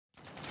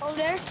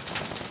over there.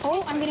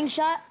 Oh, I'm getting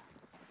shot.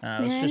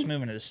 Let's just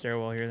move into the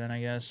stairwell here then, I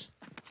guess.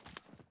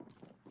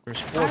 There's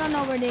 4. I don't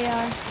know where they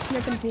are.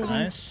 They're confusing.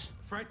 Nice.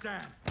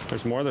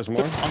 There's more. There's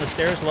more. On the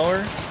stairs,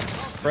 lower.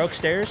 Broke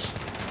stairs.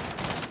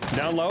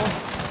 Down low.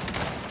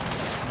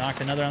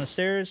 Knocked another on the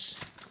stairs.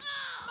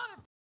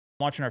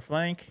 Watching our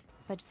flank.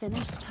 But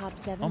finished top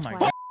 7 Oh my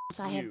twice.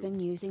 I have been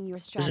using your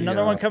strategy. There's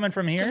another one coming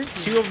from here.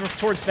 2 over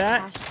towards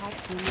bat.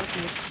 Hashtag teamwork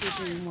makes the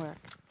dream work.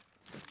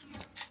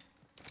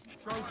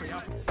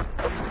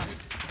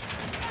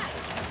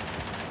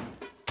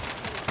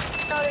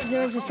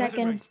 There's a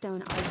second.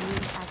 Stone, are you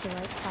at the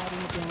right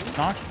fighting again?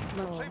 Knock.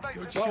 No.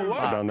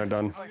 They're done. They're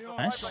done.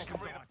 Nice.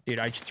 Dude,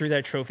 I just threw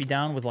that trophy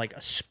down with like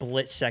a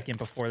split second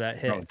before that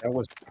hit. No, that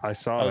was. I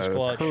saw that. Was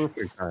clutch.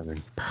 Perfect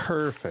timing.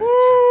 Perfect.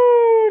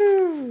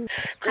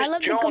 I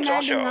love the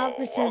commanding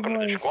officer welcome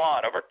voice. to the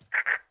squad. Over.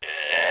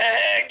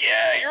 Heck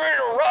yeah, you ready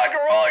to rock and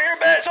roll here,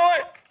 Batsoy?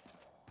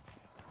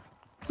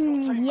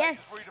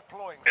 Yes.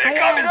 Hey,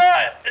 copy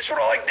that. That's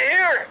what I like to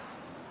hear.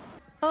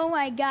 Oh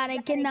my god, I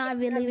cannot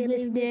believe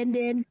this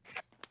dude.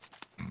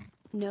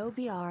 No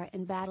BR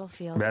in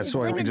Battlefield. That's It's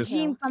why like we a just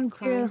dream come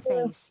true.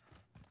 face.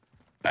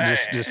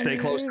 just stay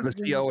close to the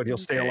CO and you'll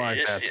stay alive.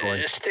 That's why.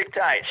 Just stick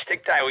tight.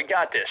 Stick tight. We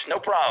got this. No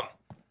problem.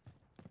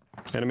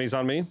 Enemies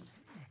on me.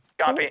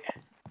 Copy.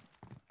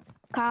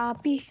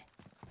 Copy.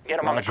 Get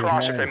them on the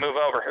cross if they move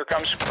over. Here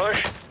comes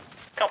push.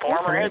 Couple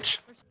armor hits.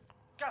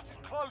 Gas is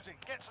closing.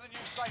 Get to the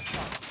new safe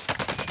zone.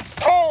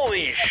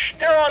 Holy sh!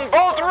 They're on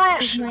both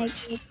roofs.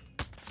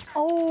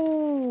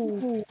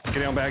 Oh. Get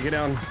down, back. Get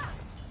down.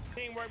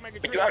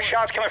 We do have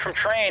shots coming from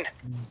train.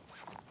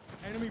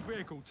 Enemy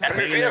vehicle.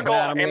 Enemy vehicle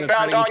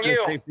inbound on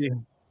you.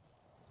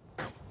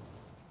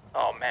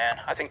 Oh man,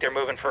 I think they're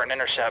moving for an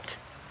intercept.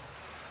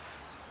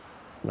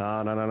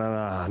 No.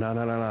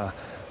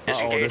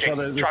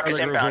 Disengaging. Truck is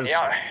inbound.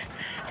 Yeah.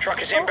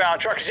 Truck is inbound.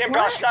 Truck is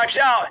inbound. Snipes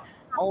out.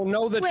 Oh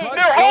no, the truck.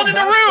 They're holding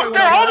the roof.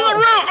 They're holding the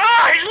roof.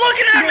 Ah, he's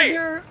looking at me.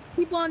 There are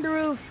people on the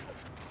roof.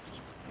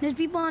 There's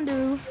people on the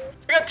roof.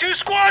 We got 2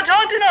 squads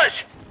hunting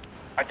us.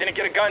 I didn't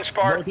get a gun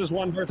spark. Bertha's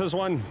one. Bertha's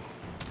one.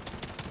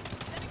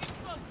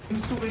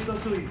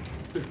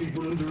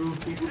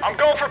 I'm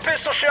going for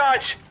pistol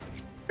shots.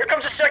 Here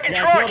comes a second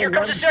truck. Here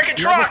comes a second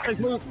truck.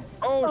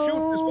 Oh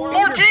shoot!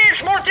 More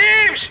teams. More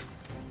teams.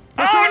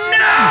 Oh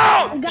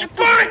no!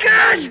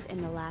 Spartacus! In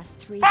the last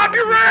 3 Pop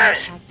your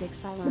res!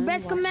 The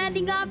best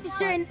commanding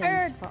officer in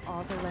Earth. For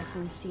all the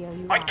lessons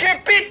COU. I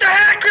can't beat the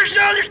hackers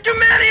now. There's too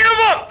many of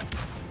them.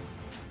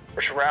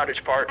 We're surrounded,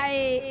 Spark.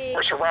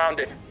 We're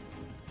surrounded.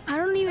 I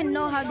don't even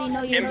know how they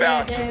know you're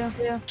Inbound.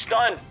 there.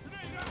 Stunned.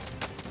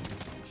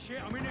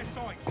 Shit, I'm in their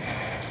sights.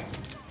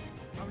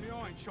 Only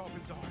iron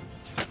sharpens iron.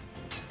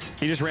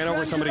 He just ran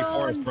over somebody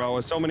for us, bro.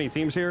 With so many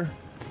teams here.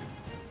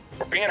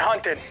 We're being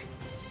hunted.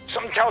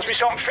 Something tells me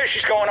something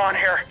fishy's going on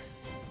here.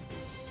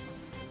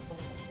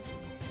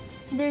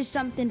 There's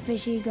something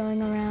fishy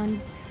going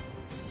around.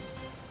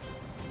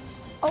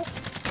 Oh,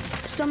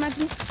 stomach.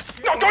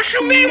 No, don't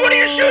shoot me! What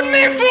are you shooting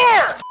me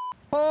for?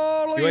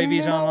 Holy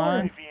UAV's moly.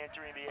 online.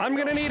 I'm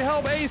gonna need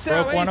help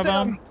ASAP. Broke one of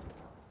them.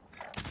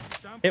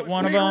 Hit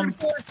one of them.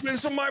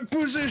 Reinforcements in my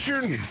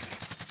position.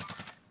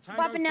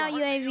 Popping out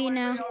UAV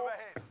now.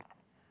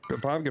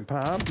 Good pop. Good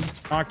pop.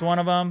 Knocked one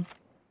of them.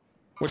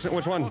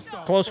 Which one?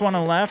 Close one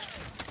on the left.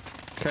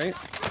 Okay.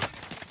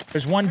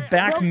 There's one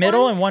back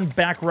middle and one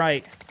back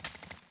right.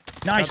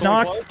 Nice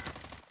knock.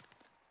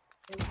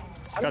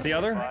 Got the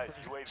other?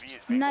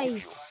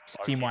 Nice.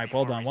 Team wipe.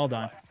 Well done. Well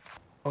done.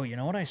 Oh, you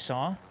know what I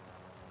saw?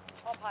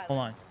 Hold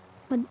on.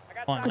 Hold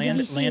on.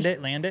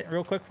 Land it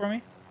real quick for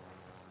me.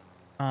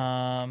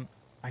 I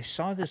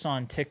saw this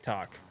on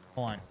TikTok.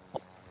 Hold on.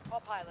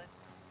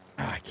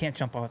 I can't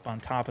jump up on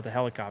top of the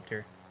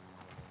helicopter.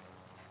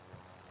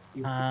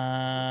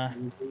 Alright,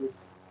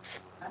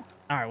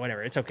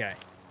 whatever. It's okay.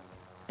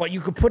 But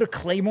you could put a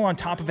claymore on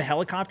top of a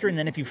helicopter, and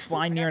then if you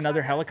fly near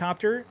another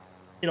helicopter,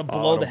 it'll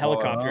blow the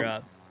helicopter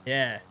up.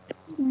 Yeah.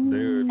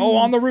 Dude. Oh,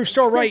 on the roof,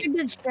 still right. That's a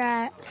good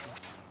strat.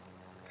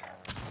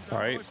 All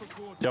right.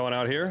 Going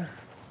out here.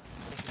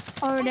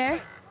 Over there.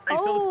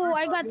 Oh,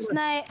 I got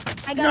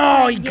sniped.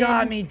 No, he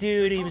got me,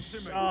 dude. He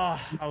was. Oh,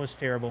 that was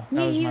terrible.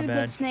 That was He's my a bad.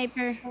 good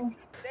sniper.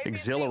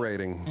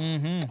 Exhilarating.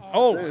 Mm-hmm.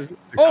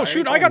 Oh,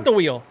 shoot! I got the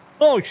wheel.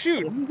 Oh,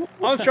 shoot!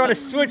 I was trying to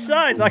switch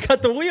sides. I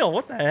got the wheel.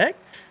 What the heck?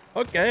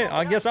 Okay,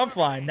 I guess I'm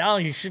flying. Now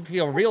you should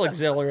feel real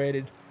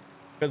exhilarated,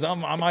 because I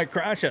might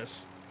crash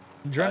us.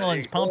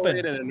 Adrenaline's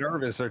pumping. And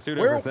nervous are two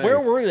different things. Where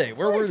were they?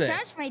 Where were they?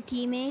 Crash my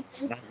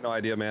teammates. I have no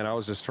idea, man. I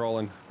was just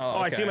trolling. Oh,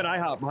 I see him at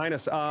IHOP behind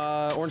us.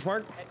 Orange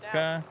Mark.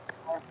 Okay.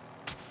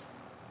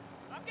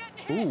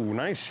 Ooh,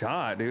 nice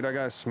shot, dude. I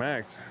got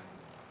smacked.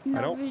 No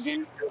I don't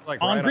vision.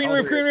 like On right green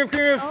roof, green roof,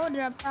 green roof. Oh,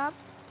 they're up top.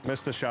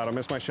 Missed the shot. I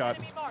missed my shot.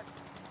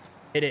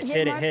 Hit it,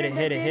 hit it, hit it,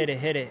 hit it, hit it,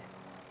 hit it.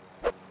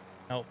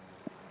 Nope.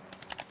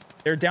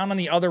 They're down on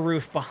the other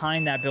roof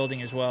behind that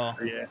building as well.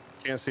 Yeah.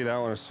 Can't see that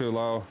one. It's too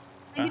low.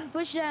 I can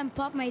push that and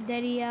pop my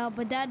daddy out,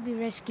 but that'd be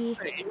risky.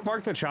 Hey, you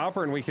park the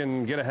chopper and we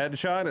can get a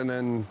headshot and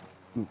then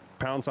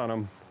pounce on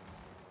him.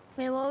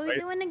 Wait, what are we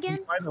doing again?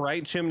 By the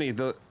right chimney.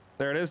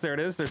 There it is. There it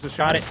is. There's the Got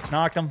shot. it.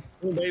 Knocked him.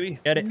 Oh, baby.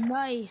 Get it.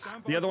 Nice.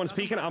 The other one's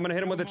peeking. I'm gonna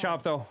hit him with the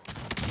chop though.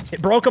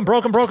 It broke him.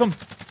 Broke him. Broke him.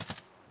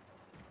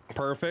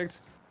 Perfect.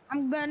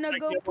 I'm gonna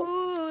go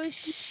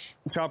push.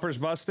 Chopper's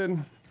busted.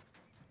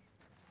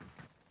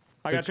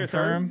 I got your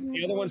confirm. third.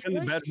 The other one's in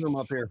the bedroom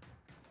up here.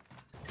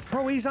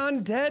 Bro, he's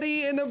on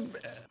Daddy in the.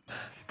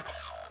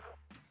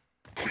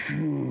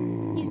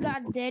 He's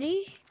got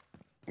Daddy.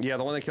 Yeah,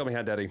 the one that killed me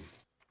had Daddy.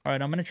 All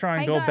right, I'm gonna try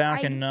and go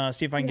back and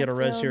see if I can get a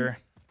res killed. here.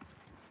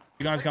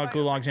 You guys got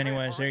gulags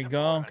anyways. There you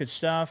go. Good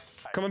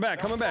stuff. Coming back,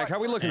 coming back. How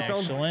we looking, Stone?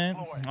 Excellent.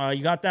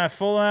 You got that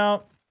full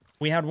out.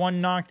 We had one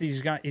knocked.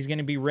 He's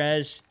gonna be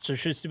res. So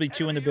should still be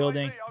 2 in the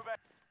building.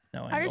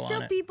 No Are there angle still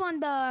on it. people in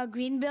the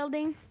green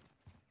building?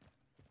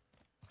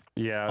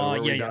 Yeah. Oh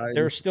where we yeah. died.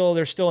 They're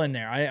still in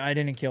there. I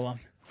didn't kill them.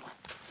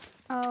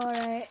 All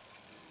right.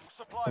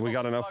 We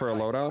got enough for a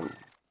loadout.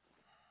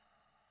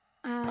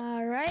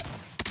 All right.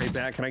 Hey,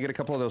 Bat, can I get a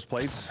couple of those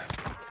plates?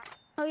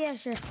 Oh yeah,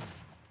 sure.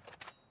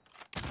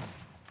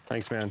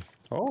 Thanks, man.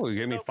 Oh, you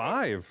gave me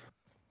 5.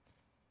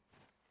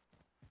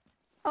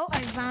 Oh,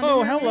 I found.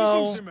 Oh, another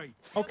hello. mission.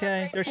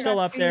 Okay, they're still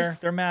up there.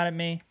 They're mad at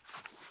me.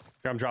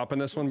 I'm dropping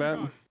this one, Bat.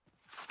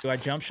 Do I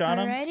jump shot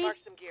him? Alrighty.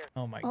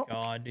 Oh my Oh.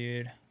 god,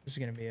 dude. This is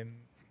gonna be a...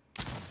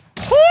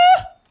 Nice.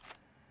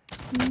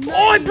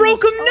 Oh, I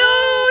broke him!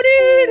 No,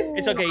 dude!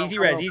 It's okay. Easy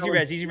res, easy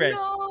res, easy res.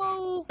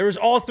 No. There was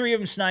all 3 of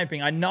them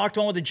sniping. I knocked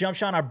one with a jump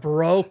shot. And I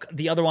broke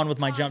the other one with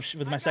my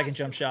second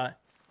jump shot.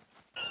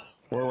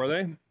 Where were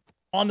they?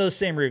 On those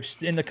same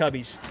roofs in the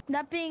cubbies.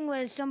 That ping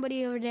was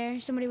somebody over there.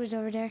 Somebody was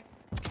over there.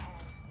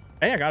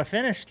 Hey, I got it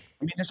finished.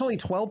 I mean, there's only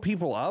 12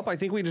 people up. I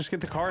think we just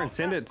get the car and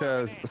send it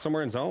to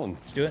somewhere in zone.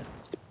 Let's do it.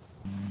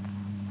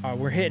 All right,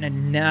 we're hitting a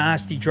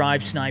nasty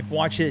drive snipe.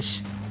 Watch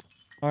this.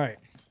 All right.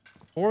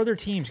 4 other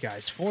teams,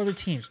 guys. 4 other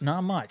teams.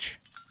 Not much.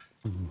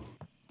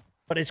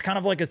 But it's kind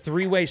of like a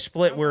 3-way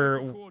split where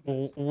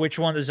which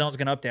one the zone's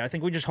going to update. I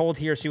think we just hold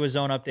here, see what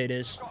zone update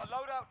is.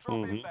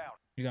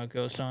 You got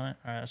ghost on it?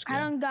 All right, that's good. I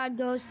don't got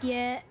ghost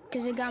yet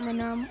because it got my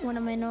one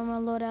of my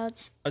normal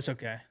loadouts. That's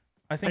okay.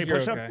 I think Hey, you're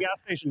push up to okay. the gas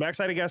station.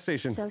 Backside of gas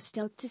station. So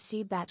stoked to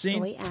see Seen?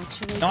 Batsoy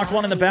actually Knocked got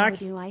one in the here back.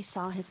 with you. I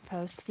saw his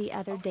post the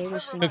other day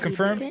wishing Good he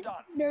confirm. did.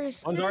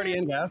 There's. One's already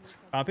in gas.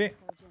 Copy.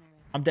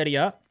 I'm deady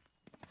up.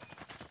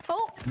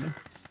 Oh,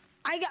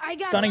 I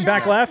got. Stunning shot.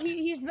 back left.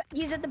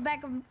 He's at the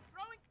back of.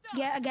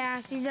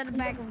 Gas. He's at the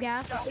back of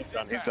gas.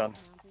 He's done.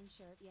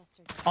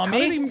 On How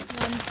did me.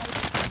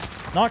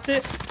 he- Knocked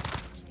it.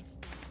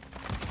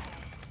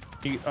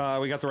 we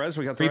got the res.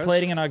 We got the res.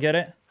 Replating and I'll get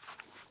it.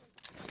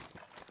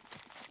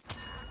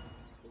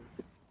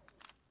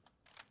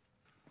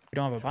 We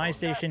don't have a buy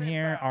station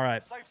here. All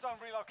right.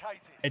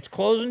 It's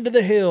closing to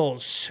the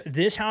hills.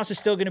 This house is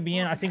still going to be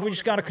in. I think we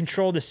just got to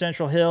control the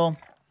central hill.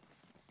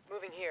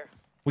 Moving here.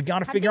 We got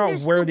to I figure think out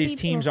there's where still these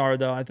people. teams are,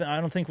 though. I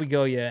don't think we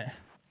go yet.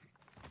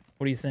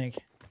 What do you think?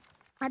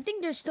 I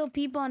think there's still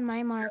people on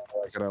my mark. I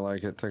like it. I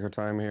like it. Take our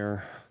time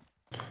here.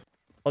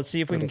 Let's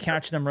see if we can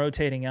catch them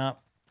rotating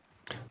up.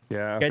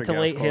 Yeah. Get after to gas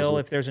Late Hill.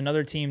 closes. If there's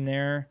another team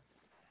there,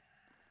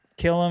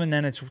 kill them, and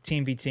then it's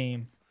team v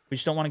team. We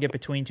just don't want to get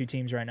between 2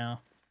 teams right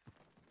now.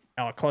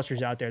 Oh,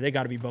 clusters out there. They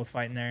got to be both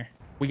fighting there.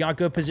 We got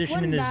good position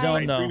One in the guy.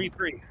 zone, though.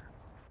 3v3.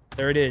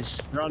 There it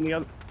is. They're on the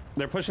other.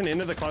 They're pushing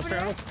into the cluster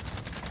house.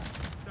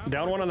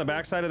 Down one on the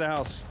backside of the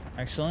house.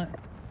 Excellent.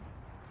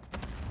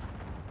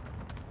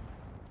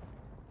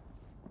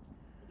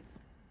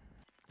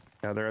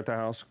 Yeah, they're at the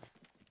house.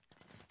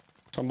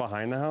 Some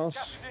behind the house.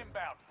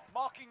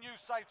 Marking new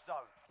safe zone.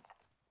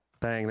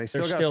 Dang, they They're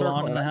still got still circle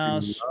on in the after you.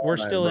 house. Oh, We're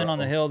man, still in bro. on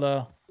the hill,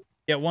 though.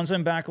 Yeah, one's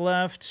in back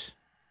left.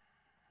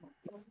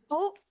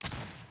 Oh,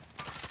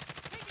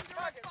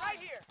 Right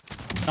here.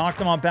 Knocked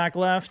them on back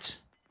left.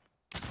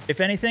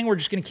 If anything, we're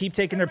just going to keep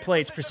taking their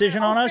plates.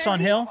 Precision on us on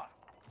hill.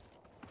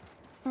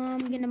 I'm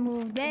gonna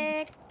move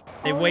back.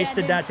 They Oh, yeah,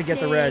 wasted that to get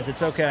the res.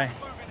 It's okay.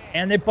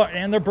 And they're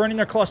burning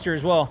their cluster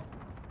as well.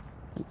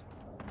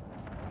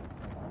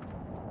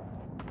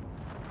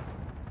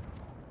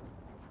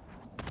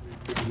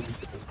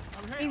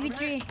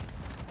 AV3.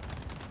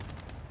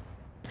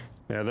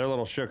 Yeah, they're a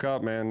little shook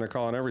up, man. They're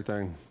calling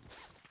everything.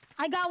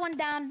 I got one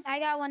down.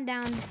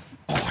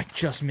 Oh, I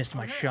just missed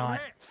my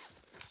shot.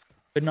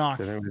 Good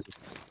knock.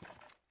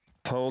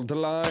 Hold the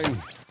line.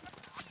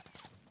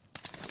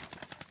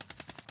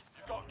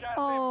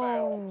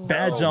 Oh.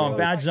 Bad zone,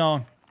 bad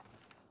zone.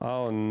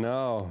 Oh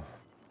no.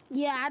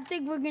 Yeah, I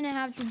think we're gonna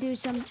have to do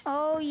some.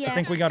 Oh yeah. I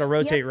think we got to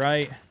rotate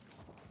right.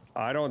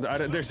 I don't.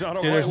 There's not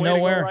a Dude, way there's to go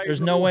nowhere. right.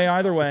 There's no way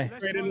either way.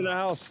 Straight into the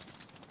house.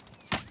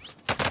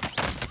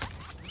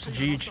 It's a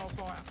Jeej.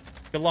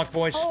 Good luck,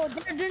 boys. Oh,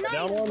 they're not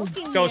Down even one.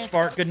 looking Go, here.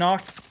 Spark. Good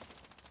knock.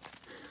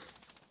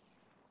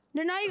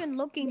 They're not even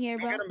looking here,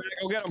 Go bro. get him, man.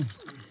 Go get him.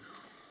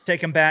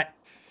 Take him back.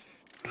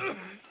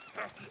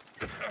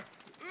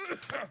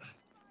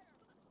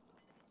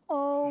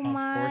 Oh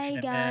my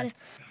Unfortunate, god. man.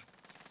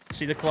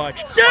 See the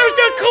clutch. There's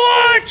the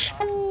clutch!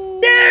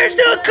 There's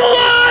the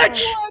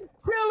clutch!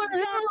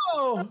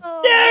 Oh,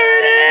 There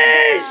it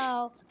is!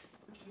 wow.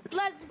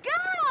 Let's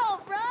go,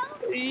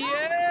 bro.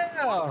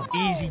 Yeah.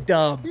 Easy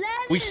dub.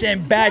 Let's We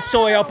send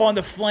Batsoy up on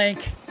the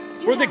flank.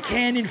 We're the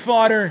cannon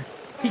fodder.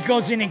 He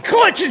goes in and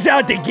clutches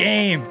out the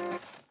game.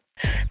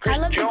 I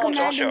love the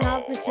commanding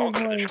officer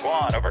voice.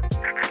 Squad, over.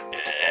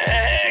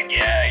 Heck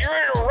yeah, you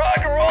ready to rock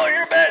and roll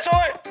here,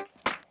 Batsoy?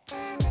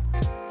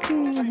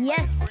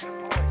 Yes.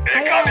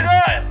 Copy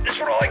that. That's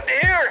what I like to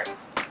hear.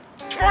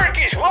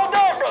 Sparkies, well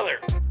done,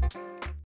 brother.